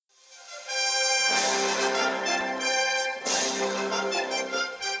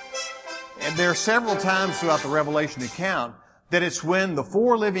there are several times throughout the Revelation account that it's when the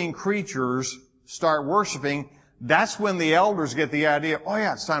four living creatures start worshiping, that's when the elders get the idea, oh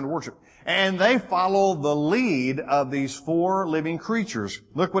yeah, it's time to worship. And they follow the lead of these four living creatures.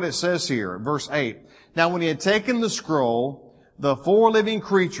 Look what it says here, verse 8. Now when he had taken the scroll, the four living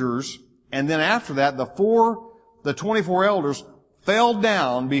creatures, and then after that, the 24 elders fell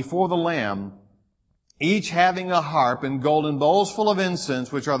down before the Lamb, each having a harp and golden bowls full of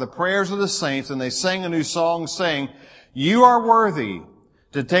incense, which are the prayers of the saints, and they sang a new song, saying, You are worthy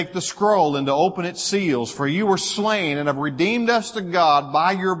to take the scroll and to open its seals, for you were slain and have redeemed us to God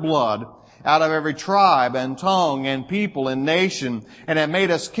by your blood out of every tribe and tongue and people and nation, and have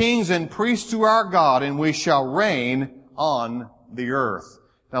made us kings and priests to our God, and we shall reign on the earth.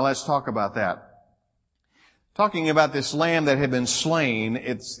 Now let's talk about that. Talking about this lamb that had been slain,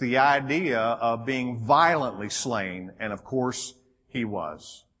 it's the idea of being violently slain, and of course, he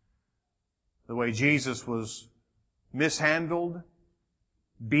was. The way Jesus was mishandled,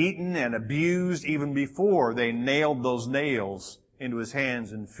 beaten, and abused even before they nailed those nails into his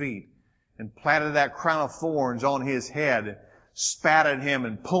hands and feet and planted that crown of thorns on his head, spat at him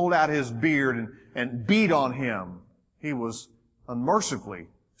and pulled out his beard and beat on him. He was unmercifully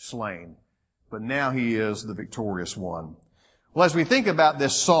slain. But now he is the victorious one. Well, as we think about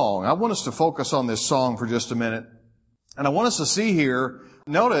this song, I want us to focus on this song for just a minute. And I want us to see here,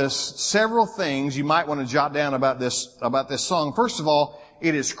 notice several things you might want to jot down about this song. First of all,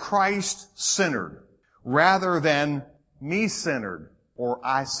 it is Christ-centered rather than me-centered or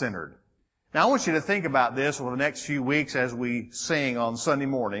I-centered. Now I want you to think about this over the next few weeks as we sing on Sunday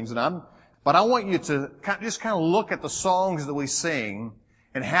mornings. But I want you to just kind of look at the songs that we sing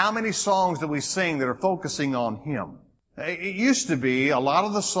and how many songs that we sing that are focusing on Him. It used to be a lot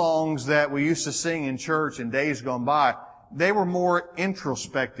of the songs that we used to sing in church in days gone by, they were more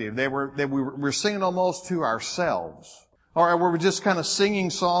introspective. We were singing almost to ourselves. Or we were just kind of singing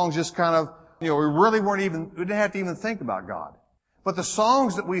songs, just kind of, we didn't have to even think about God. But the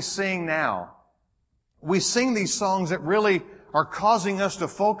songs that we sing now, we sing these songs that really are causing us to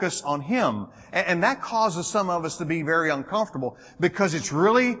focus on Him. And that causes some of us to be very uncomfortable because it's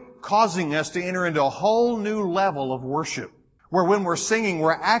really causing us to enter into a whole new level of worship. Where when we're singing,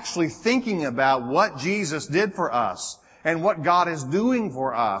 we're actually thinking about what Jesus did for us and what God is doing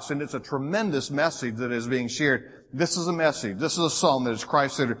for us. And it's a tremendous message that is being shared. This is a message. This is a song that is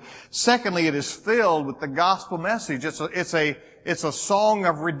Christ-centered. Secondly, it is filled with the gospel message. It's a song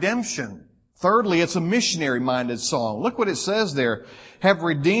of redemption. Thirdly, it's a missionary-minded song. Look what it says there. Have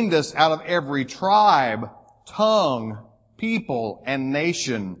redeemed us out of every tribe, tongue, people, and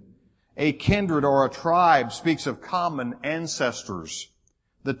nation. A kindred or a tribe speaks of common ancestors.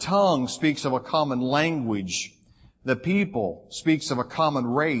 The tongue speaks of a common language. The people speaks of a common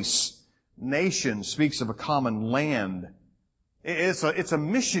race. Nation speaks of a common land. It's a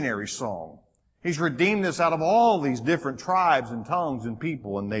missionary song. He's redeemed us out of all these different tribes and tongues and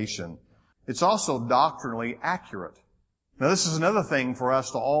people and nation. It's also doctrinally accurate. Now this is another thing for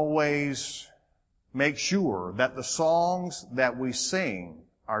us to always make sure that the songs that we sing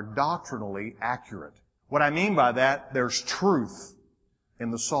are doctrinally accurate. What I mean by that, there's truth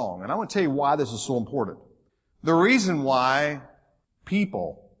in the song. And I want to tell you why this is so important. The reason why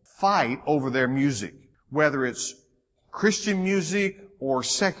people fight over their music, whether it's Christian music or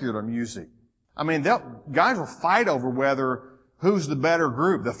secular music. I mean, guys will fight over who's the better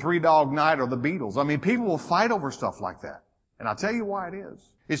group, the Three Dog Night or the Beatles. I mean, people will fight over stuff like that. And I'll tell you why it is.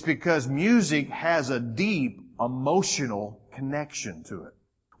 It's because music has a deep emotional connection to it.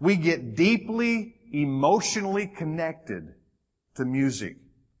 We get deeply emotionally connected to music.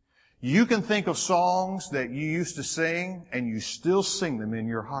 You can think of songs that you used to sing and you still sing them in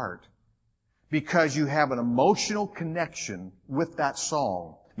your heart because you have an emotional connection with that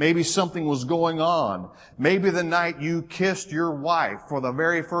song. Maybe something was going on. Maybe the night you kissed your wife for the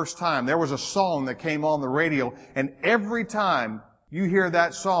very first time, there was a song that came on the radio, and every time you hear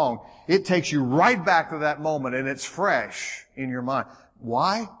that song, it takes you right back to that moment, and it's fresh in your mind.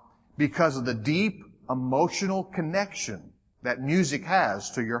 Why? Because of the deep emotional connection that music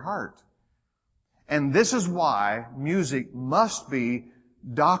has to your heart. And this is why music must be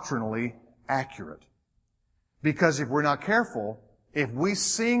doctrinally accurate. Because if we're not careful, if we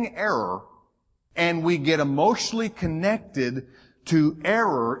sing error and we get emotionally connected to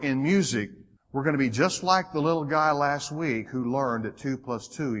error in music, we're going to be just like the little guy last week who learned that 2 +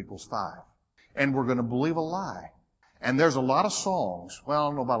 2 = 5. And we're going to believe a lie. And there's a lot of songs, well, I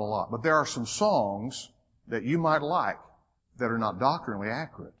don't know about a lot, but there are some songs that you might like that are not doctrinally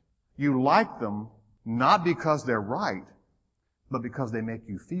accurate. You like them not because they're right, but because they make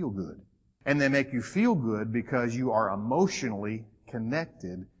you feel good. And they make you feel good because you are emotionally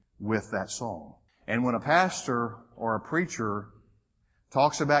connected with that song. And when a pastor or a preacher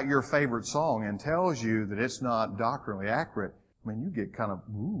talks about your favorite song and tells you that it's not doctrinally accurate, you get kind of,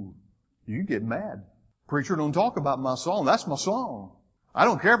 you get mad. Preacher, don't talk about my song. That's my song. I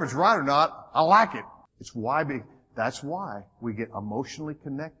don't care if it's right or not. I like it. That's why we get emotionally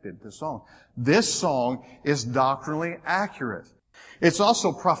connected to song. This song is doctrinally accurate. It's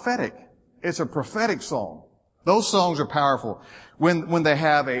also prophetic. It's a prophetic song. Those songs are powerful when they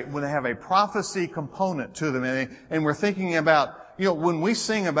have a prophecy component to them, and we're thinking about, when we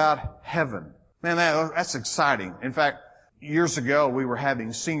sing about heaven, man, that's exciting. In fact, years ago, we were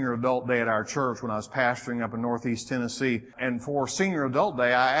having Senior Adult Day at our church when I was pastoring up in Northeast Tennessee. And for Senior Adult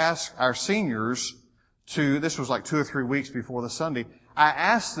Day, I asked our seniors this was like 2 or 3 weeks before the Sunday, I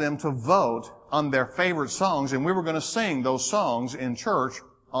asked them to vote on their favorite songs, and we were going to sing those songs in church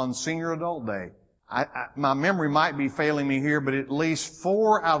on Senior Adult Day. My memory might be failing me here, but at least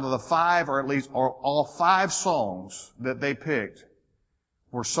 4 out of the 5, or all 5 songs that they picked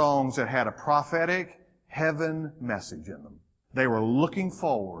were songs that had a prophetic heaven message in them. They were looking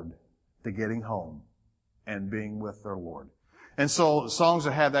forward to getting home and being with their Lord. And so songs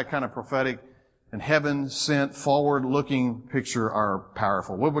that have that kind of prophetic and heaven-sent, forward-looking picture are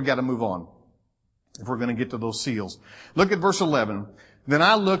powerful. Well, we've got to move on if we're going to get to those seals. Look at verse 11. Then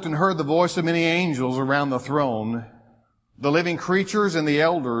I looked and heard the voice of many angels around the throne, the living creatures and the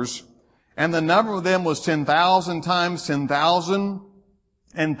elders, and the number of them was 10,000 times 10,000,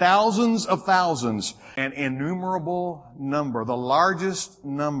 and thousands of thousands, an innumerable number, the largest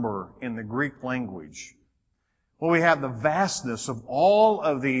number in the Greek language. Well, we have the vastness of all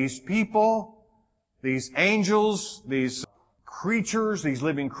of these people, these angels, these creatures, these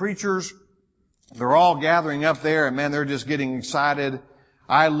living creatures. They're all gathering up there, and man, they're just getting excited.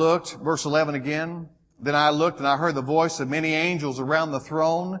 I looked, verse 11 again. Then I looked and I heard the voice of many angels around the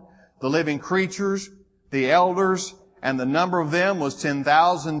throne, the living creatures, the elders, and the number of them was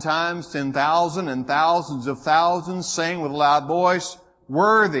 10,000 times 10,000 and thousands of thousands, saying with a loud voice,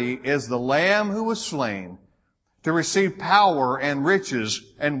 Worthy is the Lamb who was slain to receive power and riches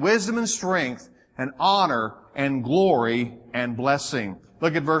and wisdom and strength and honor and glory and blessing.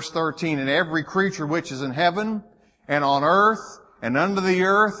 Look at verse 13. And every creature which is in heaven and on earth and under the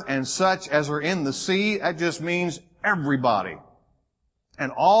earth and such as are in the sea, that just means everybody.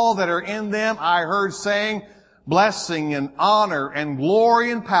 And all that are in them I heard saying, Blessing and honor and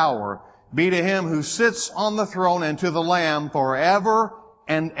glory and power be to him who sits on the throne and to the Lamb forever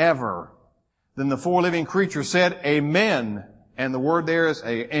and ever. Then the 4 living creatures said, Amen. And the word there is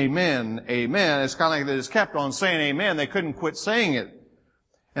amen, amen. It's kind of like they just kept on saying amen. They couldn't quit saying it.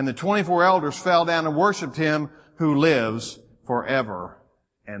 And the 24 elders fell down and worshiped him who lives forever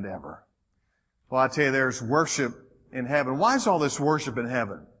and ever. Well, I tell you, there's worship in heaven. Why is all this worship in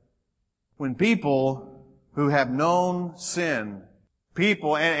heaven? When people who have known sin,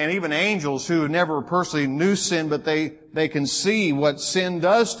 people and even angels who never personally knew sin, but they can see what sin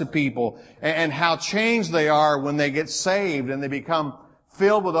does to people and how changed they are when they get saved and they become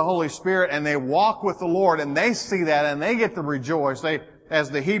filled with the Holy Spirit and they walk with the Lord, and they see that and they get to rejoice. As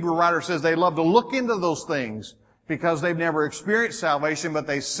the Hebrew writer says, they love to look into those things because they've never experienced salvation, but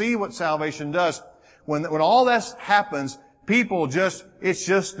they see what salvation does. When all that happens, it's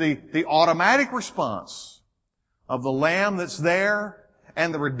just the automatic response of the Lamb that's there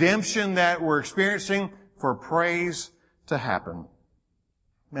and the redemption that we're experiencing for praise to happen.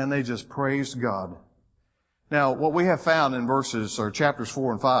 Man, they just praised God. Now, what we have found in chapters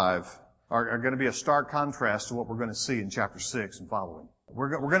 4 and 5 are going to be a stark contrast to what we're going to see in chapter 6 and following.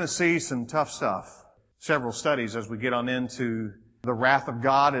 We're going to see some tough stuff. Several studies as we get on into the wrath of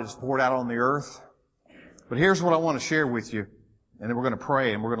God as poured out on the earth. But here's what I want to share with you. And then we're going to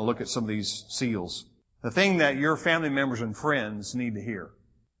pray and we're going to look at some of these seals. The thing that your family members and friends need to hear,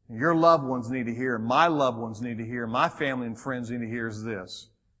 your loved ones need to hear, my loved ones need to hear, my family and friends need to hear is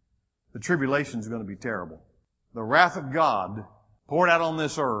this. The tribulation is going to be terrible. The wrath of God poured out on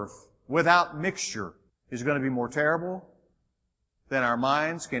this earth without mixture is going to be more terrible than our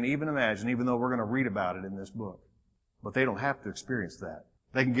minds can even imagine, even though we're going to read about it in this book. But they don't have to experience that.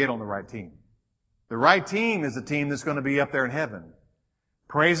 They can get on the right team. The right team is the team that's going to be up there in heaven,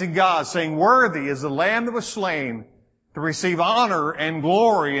 praising God, saying, Worthy is the Lamb that was slain to receive honor and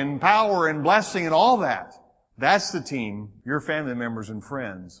glory and power and blessing and all that. That's the team your family members and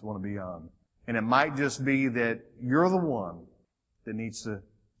friends want to be on. And it might just be that you're the one that needs to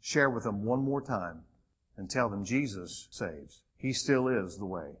share with them one more time and tell them Jesus saves. He still is the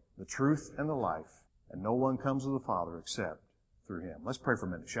way, the truth, and the life. And no one comes to the Father except through Him. Let's pray for a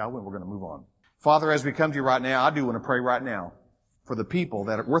minute, shall we? We're going to move on. Father, as we come to you right now, I do want to pray right now for the people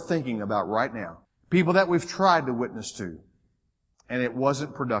that we're thinking about right now. People that we've tried to witness to, and it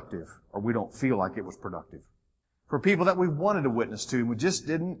wasn't productive, or we don't feel like it was productive. For people that we wanted to witness to, and we just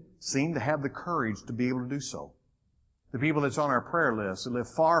didn't seem to have the courage to be able to do so. The people that's on our prayer list that live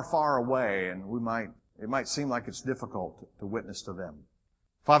far, far away, and it might seem like it's difficult to witness to them.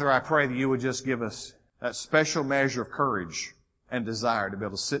 Father, I pray that you would just give us that special measure of courage and desire to be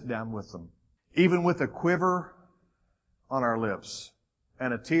able to sit down with them, even with a quiver on our lips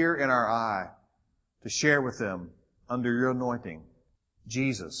and a tear in our eye, to share with them under your anointing,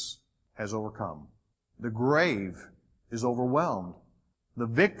 Jesus has overcome. The grave is overwhelmed. The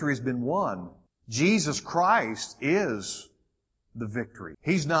victory's been won. Jesus Christ is the victory.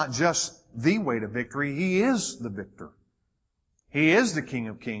 He's not just the way to victory. He is the victor. He is the King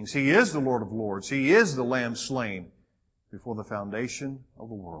of Kings. He is the Lord of Lords. He is the Lamb slain before the foundation of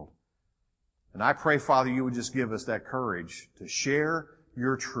the world. And I pray, Father, you would just give us that courage to share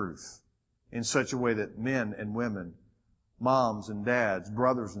your truth in such a way that men and women, moms and dads,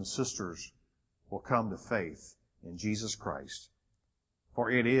 brothers and sisters will come to faith in Jesus Christ.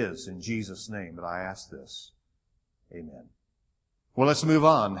 For it is in Jesus' name that I ask this. Amen. Well, let's move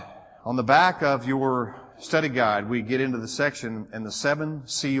on. On the back of your study guide, we get into the section and the 7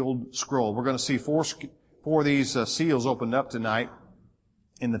 sealed scroll. We're going to see four of these seals opened up tonight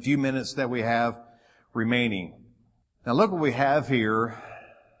in the few minutes that we have remaining. Now look what we have here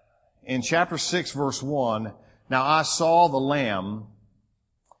in chapter 6, verse 1. Now I saw when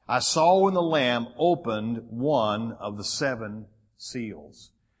the Lamb opened one of the 7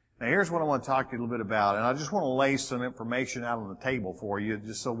 seals. Now here's what I want to talk to you a little bit about, and I just want to lay some information out on the table for you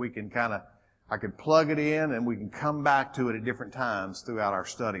just so we can I can plug it in and we can come back to it at different times throughout our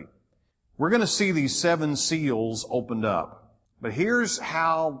study. We're going to see these 7 seals opened up. But here's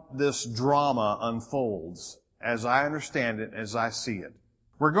how this drama unfolds as I understand it, as I see it.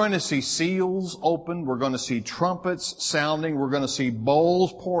 We're going to see seals opened. We're going to see trumpets sounding. We're going to see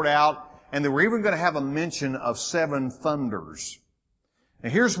bowls poured out. And then we're even going to have a mention of 7 thunders.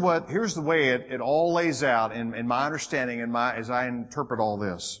 Now here's the way it all lays out in my understanding as I interpret all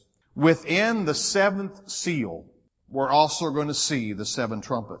this. Within the 7th seal, we're also going to see the 7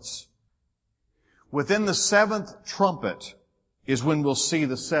 trumpets. Within the 7th trumpet is when we'll see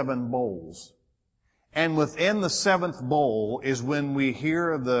the 7 bowls. And within the 7th bowl is when we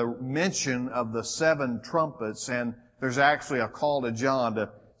hear the mention of the 7 trumpets, and there's actually a call to John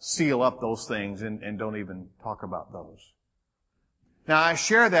to seal up those things and don't even talk about those. Now I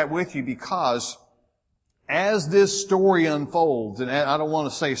share that with you because as this story unfolds, and I don't want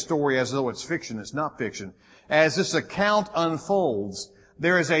to say story as though it's fiction, it's not fiction. As this account unfolds,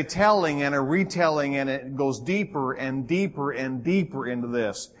 there is a telling and a retelling, and it goes deeper and deeper and deeper into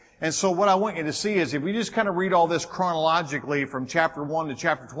this. And so what I want you to see is if we just kind of read all this chronologically from chapter 1 to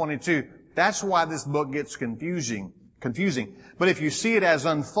chapter 22, that's why this book gets confusing. But if you see it as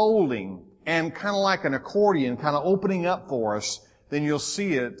unfolding and kind of like an accordion kind of opening up for us, then you'll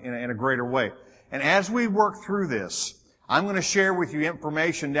see it in a greater way. And as we work through this, I'm going to share with you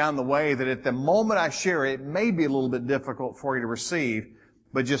information down the way that at the moment I share it may be a little bit difficult for you to receive,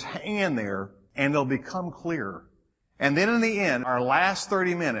 but just hang in there and it'll become clearer. And then in the end, our last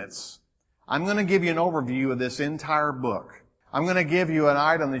 30 minutes, I'm going to give you an overview of this entire book. I'm going to give you an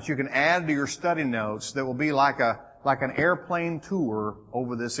item that you can add to your study notes that will be like an airplane tour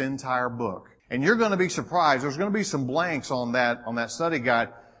over this entire book. And you're going to be surprised. There's going to be some blanks on that study guide.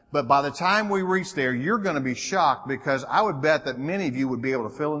 But by the time we reach there, you're going to be shocked because I would bet that many of you would be able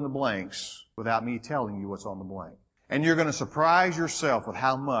to fill in the blanks without me telling you what's on the blank. And you're going to surprise yourself with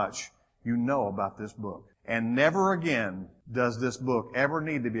how much you know about this book. And never again does this book ever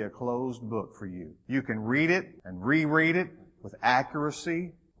need to be a closed book for you. You can read it and reread it with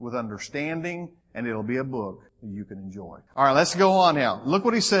accuracy, with understanding, and it'll be a book that you can enjoy. All right, let's go on now. Look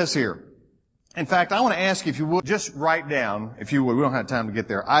what he says here. In fact, I want to ask you if you would just write down, if you would, we don't have time to get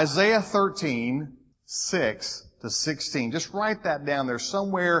there, Isaiah 13, 6 to 16. Just write that down there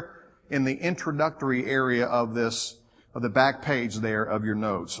somewhere in the introductory area of the back page there of your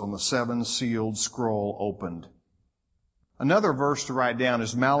notes on the 7 sealed scroll opened. Another verse to write down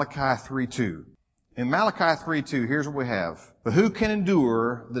is Malachi 3:2. In Malachi 3:2, here's what we have. But who can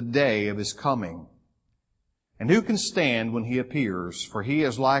endure the day of his coming? And who can stand when he appears? For he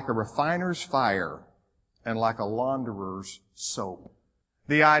is like a refiner's fire and like a launderer's soap.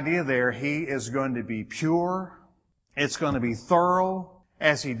 The idea there, he is going to be pure. It's going to be thorough.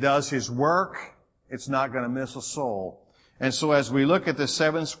 As he does his work, it's not going to miss a soul. And so as we look at the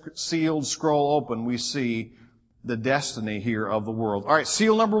 7 sealed scroll open, we see the destiny here of the world. All right,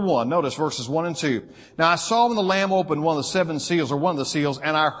 seal number 1. Notice verses 1 and 2. Now I saw when the Lamb opened one of the 7 seals, or one of the seals,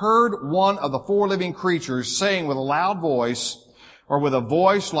 and I heard one of the 4 living creatures saying with a loud voice, or with a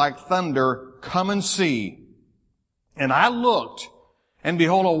voice like thunder, "Come and see." And I looked, and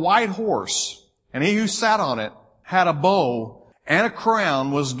behold, a white horse, and he who sat on it had a bow, and a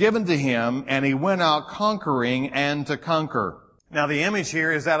crown was given to him, and he went out conquering and to conquer. Now the image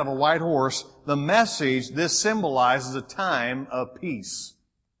here is that of a white horse. The message, this symbolizes a time of peace.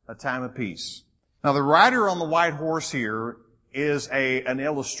 A time of peace. Now the rider on the white horse here is an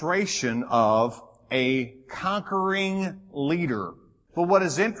illustration of a conquering leader. But what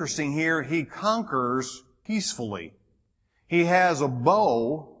is interesting here, he conquers peacefully. He has a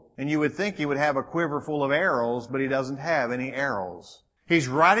bow, and you would think he would have a quiver full of arrows, but he doesn't have any arrows. He's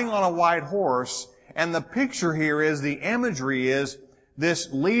riding on a white horse, and the picture here is, the imagery is, this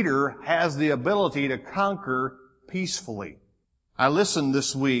leader has the ability to conquer peacefully. I listened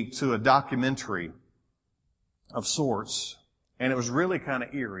this week to a documentary of sorts, and it was really kind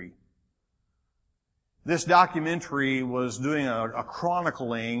of eerie. This documentary was doing a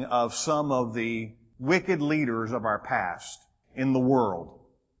chronicling of some of the wicked leaders of our past in the world,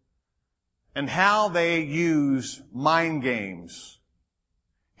 and how they use mind games,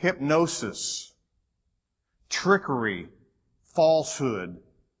 hypnosis, trickery, falsehood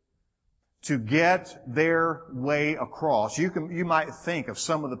to get their way across. You might think of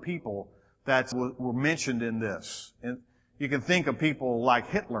some of the people that were mentioned in this. And you can think of people like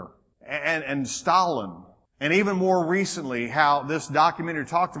Hitler and Stalin. And even more recently, how this documentary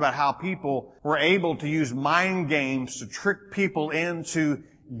talked about how people were able to use mind games to trick people into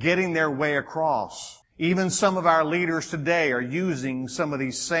getting their way across. Even some of our leaders today are using some of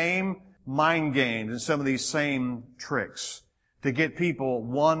these same mind games and some of these same tricks to get people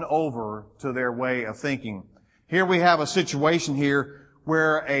won over to their way of thinking. Here we have a situation here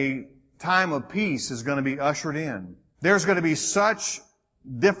where a time of peace is going to be ushered in. There's going to be such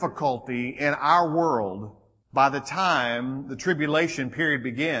difficulty in our world. By the time the tribulation period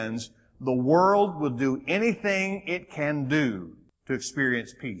begins, the world will do anything it can do to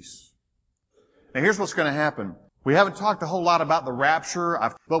experience peace. Now here's what's going to happen. We haven't talked a whole lot about the rapture,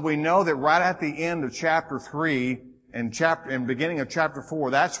 but we know that right at the end of chapter 3 and beginning of chapter 4,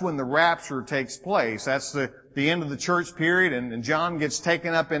 that's when the rapture takes place. That's the end of the church period, and John gets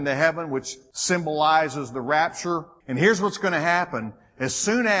taken up into heaven, which symbolizes the rapture. And here's what's going to happen. As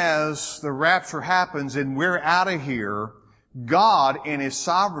soon as the rapture happens and we're out of here, God in His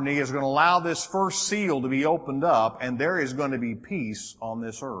sovereignty is going to allow this first seal to be opened up, and there is going to be peace on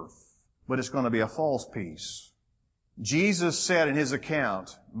this earth. But it's going to be a false peace. Jesus said in His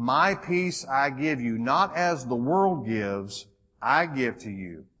account, "My peace I give you, not as the world gives, I give to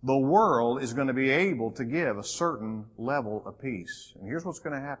you." The world is going to be able to give a certain level of peace. And here's what's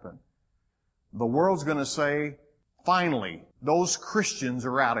going to happen. The world's going to say, finally, those Christians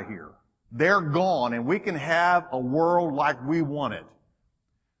are out of here. They're gone, and we can have a world like we want it.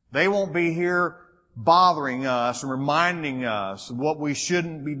 They won't be here bothering us and reminding us of what we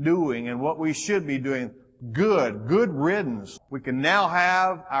shouldn't be doing and what we should be doing. Good riddance. We can now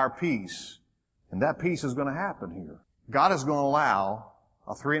have our peace. And that peace is going to happen here. God is going to allow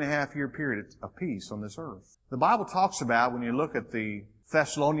a 3.5-year period of peace on this earth. The Bible talks about, when you look at the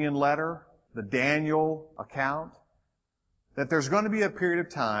Thessalonian letter, the Daniel account, that there's going to be a period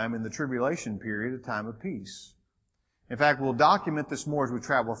of time in the tribulation period, a time of peace. In fact, we'll document this more as we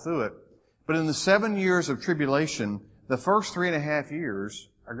travel through it. But in the 7 years of tribulation, the first 3.5 years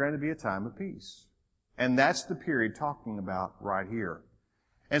are going to be a time of peace. And that's the period talking about right here.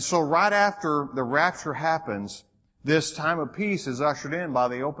 And so right after the rapture happens, this time of peace is ushered in by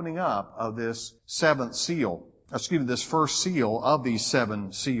the opening up of this this first seal of these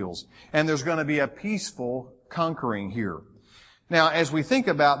 7 seals. And there's going to be a peaceful conquering here. Now, as we think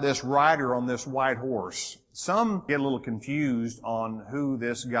about this rider on this white horse, some get a little confused on who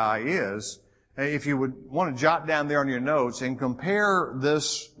this guy is. If you would want to jot down there on your notes and compare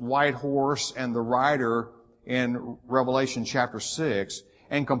this white horse and the rider in Revelation chapter 6,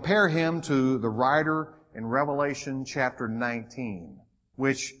 and compare him to the rider in Revelation chapter 19,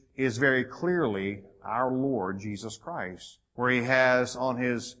 which is very clearly our Lord Jesus Christ, where He has on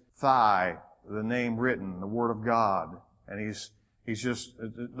His thigh the name written, the Word of God, and He's just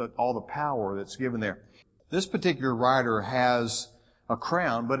all the power that's given there. This particular rider has a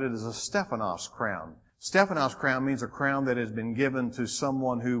crown, but it is a Stephanos crown. Stephanos crown means a crown that has been given to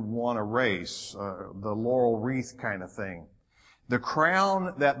someone who won a race, the laurel wreath kind of thing. The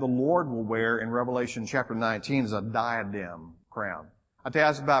crown that the Lord will wear in Revelation chapter 19 is a diadem crown. I tell you, I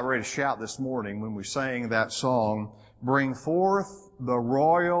was about ready to shout this morning when we sang that song, "Bring forth the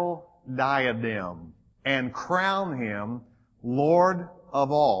royal diadem and crown him Lord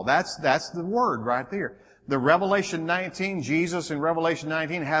of all." That's the word right there. The Revelation 19, Jesus in Revelation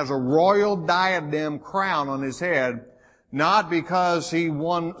 19 has a royal diadem crown on his head, not because he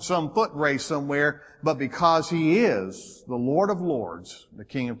won some foot race somewhere, but because he is the Lord of Lords, the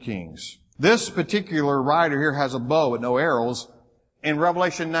King of Kings. This particular rider here has a bow with no arrows. In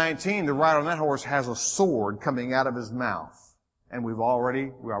Revelation 19, the rider on that horse has a sword coming out of his mouth. And we've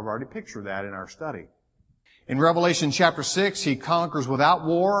already pictured that in our study. In Revelation chapter 6, he conquers without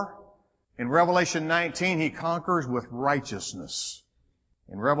war. In Revelation 19, he conquers with righteousness.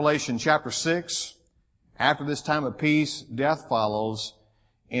 In Revelation chapter 6, after this time of peace, death follows.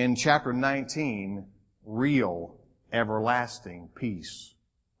 In chapter 19, real, everlasting peace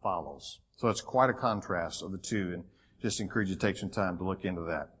follows. So it's quite a contrast of the two, and just encourage you to take some time to look into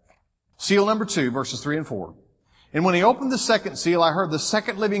that. Seal number 2, verses 3 and 4. "And when he opened the second seal, I heard the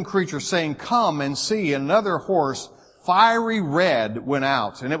second living creature saying, 'Come and see.' And another horse, fiery red, went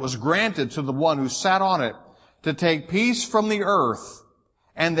out, and it was granted to the one who sat on it to take peace from the earth,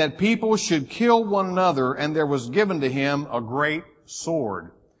 and that people should kill one another, and there was given to him a great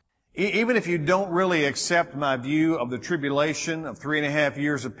sword." Even if you don't really accept my view of the tribulation of 3.5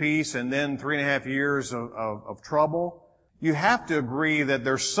 years of peace and then 3.5 years of trouble, you have to agree that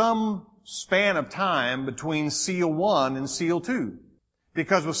there's some span of time between seal 1 and seal 2.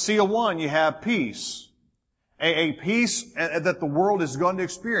 Because with seal 1, you have peace. A peace that the world is going to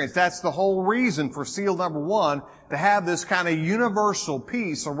experience. That's the whole reason for seal number 1, to have this kind of universal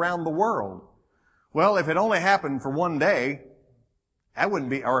peace around the world. Well, if it only happened for one day, that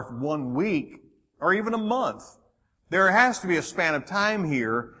wouldn't be, or 1 week, or even a month. There has to be a span of time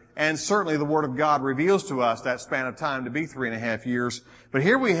here, and certainly the Word of God reveals to us that span of time to be 3.5 years. But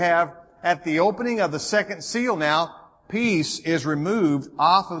here we have, at the opening of the second seal now, peace is removed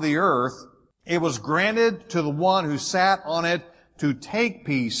off of the earth. It was granted to the one who sat on it to take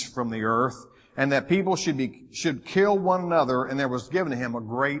peace from the earth, and that people should kill one another, and there was given to him a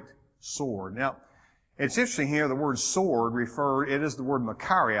great sword. Now, it's interesting here, the word sword it is the word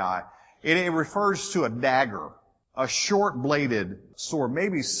Makarii. It refers to a dagger, a short-bladed sword,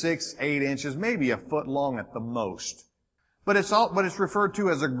 maybe 6-8 inches, maybe a foot long at the most. But it's referred to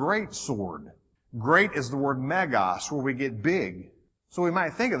as a great sword. Great is the word megos, where we get big. So we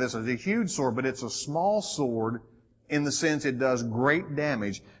might think of this as a huge sword, but it's a small sword in the sense it does great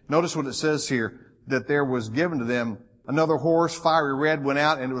damage. Notice what it says here, that there was given to them another horse, fiery red, went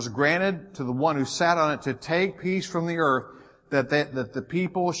out, and it was granted to the one who sat on it to take peace from the earth, that the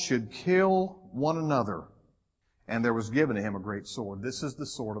people should kill one another. And there was given to him a great sword. This is the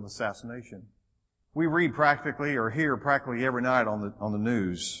sword of assassination. We read practically, or hear practically every night on the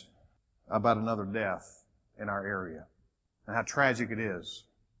news about another death in our area, and how tragic it is.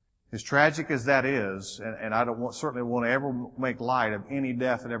 As tragic as that is, and I certainly want to ever make light of any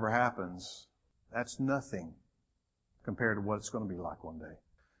death that ever happens, that's nothing compared to what it's going to be like one day.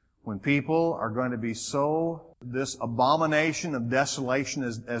 When people are going to be this abomination of desolation,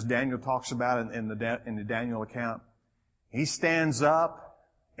 as Daniel talks about in the Daniel account, he stands up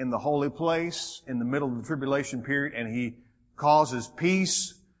in the holy place in the middle of the tribulation period, and he causes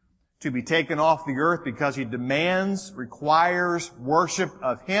peace to be taken off the earth because he requires worship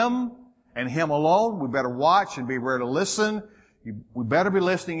of him and him alone. We better watch and be ready to listen. We better be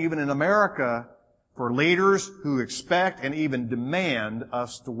listening even in America for leaders who expect and even demand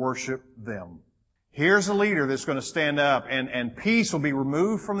us to worship them. Here's a leader that's going to stand up, and peace will be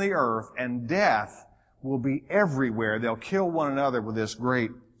removed from the earth, and death will be everywhere. They'll kill one another with this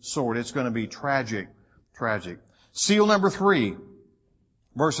great sword. It's going to be tragic, tragic. Seal number 3,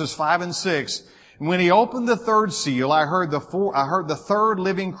 verses 5 and 6. When he opened the third seal, I heard the third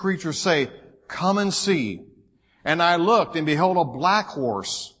living creature say, "Come and see." And I looked, and behold, a black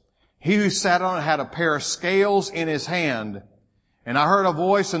horse. He who sat on it had a pair of scales in his hand. And I heard a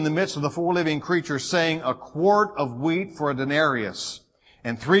voice in the midst of the 4 living creatures saying, "A quart of wheat for a denarius,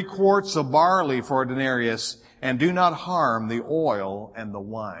 and 3 quarts of barley for a denarius, and do not harm the oil and the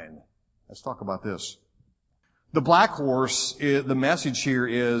wine." Let's talk about this. The black horse, the message here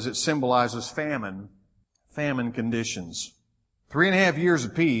is it symbolizes famine conditions. 3.5 years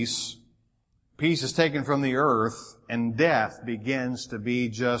of peace. Peace is taken from the earth, and death begins to be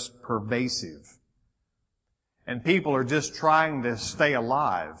just pervasive. And people are just trying to stay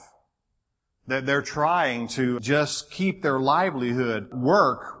alive. They're trying to just keep their livelihood.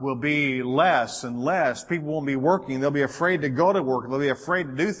 Work will be less and less. People won't be working. They'll be afraid to go to work. They'll be afraid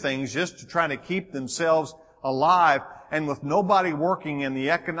to do things just to try to keep themselves alive. and with nobody working and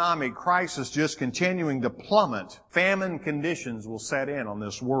the economic crisis just continuing to plummet, famine conditions will set in on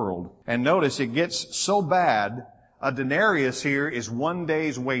this world. And notice it gets so bad, a denarius here is 1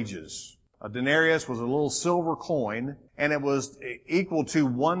 day's wages. A denarius was a little silver coin, and it was equal to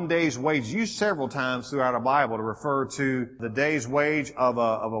 1 day's wage, used several times throughout the Bible to refer to the day's wage of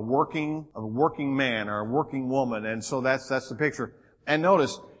a working man or a working woman. And so that's the picture. And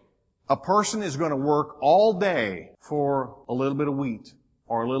notice, a person is going to work all day for a little bit of wheat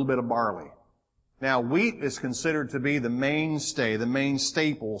or a little bit of barley. Now, wheat is considered to be the mainstay, the main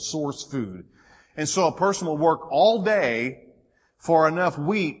staple source food. And so a person will work all day for enough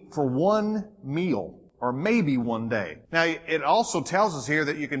wheat for one meal, or maybe 1 day. Now, it also tells us here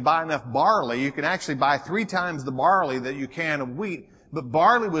that you can buy enough barley. You can actually buy 3 times the barley that you can of wheat. But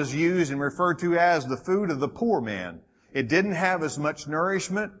barley was used and referred to as the food of the poor man. It didn't have as much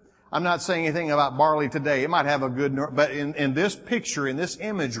nourishment. I'm not saying anything about barley today. It might have a good, but in this picture, in this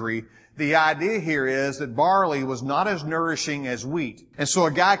imagery, the idea here is that barley was not as nourishing as wheat. And so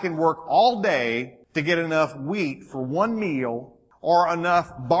a guy can work all day to get enough wheat for one meal, or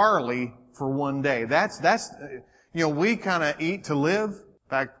enough barley for 1 day. We kind of eat to live. In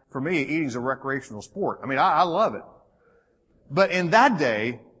fact, for me, eating's a recreational sport. I mean, I love it. But in that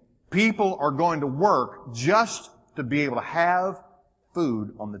day, people are going to work just to be able to have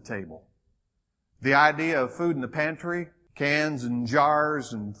food on the table. The idea of food in the pantry, cans and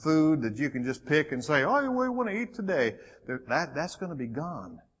jars and food that you can just pick and say, oh, we want to eat today. That's going to be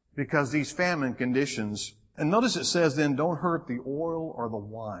gone because these famine conditions. And notice it says then, don't hurt the oil or the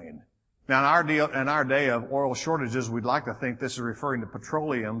wine. Now in our day of oil shortages, we'd like to think this is referring to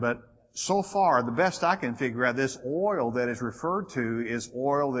petroleum, but so far, the best I can figure out, this oil that is referred to is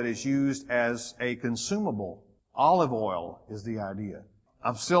oil that is used as a consumable. Olive oil is the idea.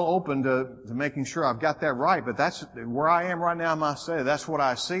 I'm still open to making sure I've got that right, but that's where I am right now in my study. That's what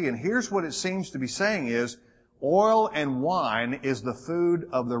I see. And here's what it seems to be saying is, oil and wine is the food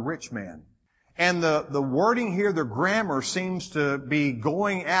of the rich man. And the wording here, the grammar seems to be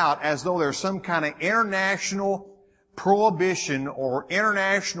going out as though there's some kind of international prohibition or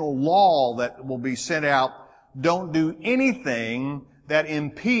international law that will be sent out. Don't do anything that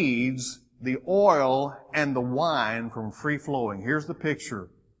impedes the oil and the wine from free flowing. Here's the picture.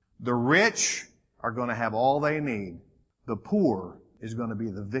 The rich are going to have all they need. The poor is going to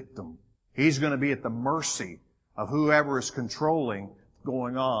be the victim. He's going to be at the mercy of whoever is controlling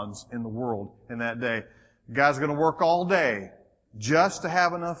going on in the world in that day. The guy's going to work all day just to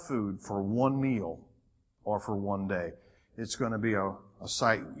have enough food for one meal or for 1 day. It's going to be a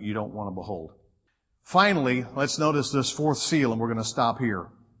sight you don't want to behold. Finally, let's notice this 4th seal, and we're going to stop here.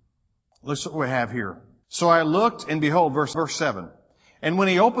 Look what we have here. So I looked, and behold, verse 7. And when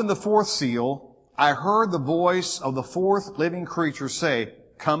he opened the 4th seal, I heard the voice of the 4th living creature say,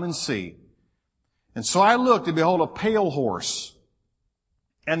 come and see. And so I looked, and behold, a pale horse.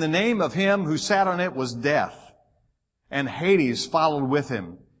 And the name of him who sat on it was Death, and Hades followed with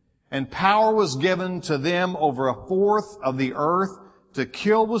him. And power was given to them over 1/4 of the earth to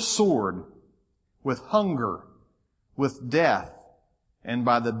kill with sword, with hunger, with death, and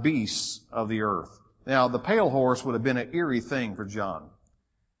by the beasts of the earth. Now, the pale horse would have been an eerie thing for John.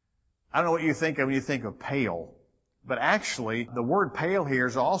 I don't know what you think of when you think of pale, but actually, the word pale here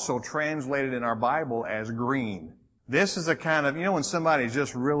is also translated in our Bible as green. This is a kind of, when somebody's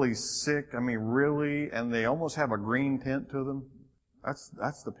just really sick, and they almost have a green tint to them.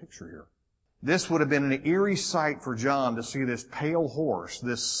 That's the picture here. This would have been an eerie sight for John to see this pale horse,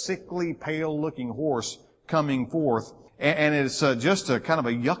 this sickly, pale-looking horse coming forth. And it's just a kind of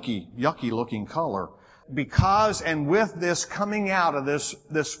a yucky-looking color. Because, and with this coming out of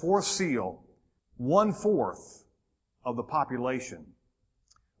this 4th seal, 1/4 of the population.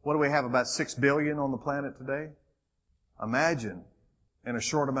 What do we have, about 6 billion on the planet today? Imagine, in a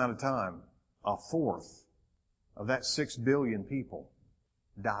short amount of time, 1/4 of that 6 billion people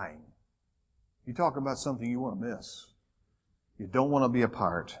dying. You talk about something you want to miss. You don't want to be a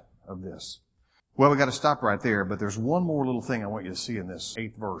part of this. Well, we got to stop right there, but there's one more little thing I want you to see in this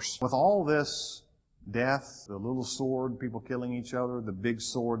 8th verse. With all this death, the little sword, people killing each other, the big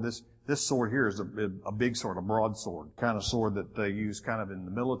sword, this sword here is a big sword, a broadsword, kind of sword that they use kind of in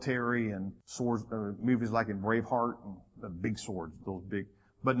the military and swords, movies like in Braveheart, and the big swords, those big.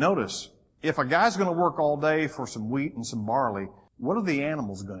 But notice, if a guy's going to work all day for some wheat and some barley, what are the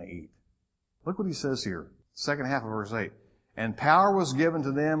animals going to eat? Look what he says here, second half of verse 8. And power was given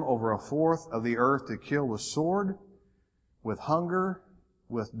to them over 1/4 of the earth to kill with sword, with hunger,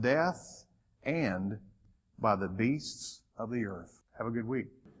 with death, and by the beasts of the earth. Have a good week.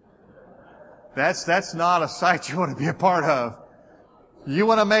 That's not a sight you want to be a part of. You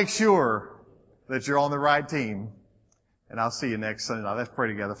want to make sure that you're on the right team. And I'll see you next Sunday night. Let's pray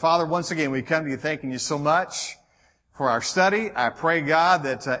together. Father, once again, we come to you thanking you so much for our study. I pray, God,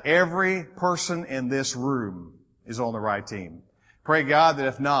 that every person in this room is on the right team. Pray, God, that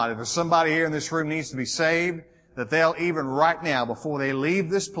if not, if there's somebody here in this room needs to be saved, that they'll even right now, before they leave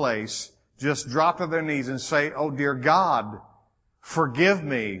this place, just drop to their knees and say, oh, dear God, forgive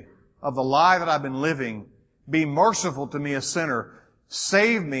me of the lie that I've been living. Be merciful to me, a sinner.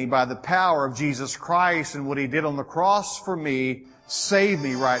 Save me by the power of Jesus Christ and what He did on the cross for me. Save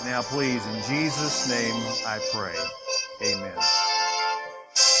me right now, please. In Jesus' name I pray. Amen.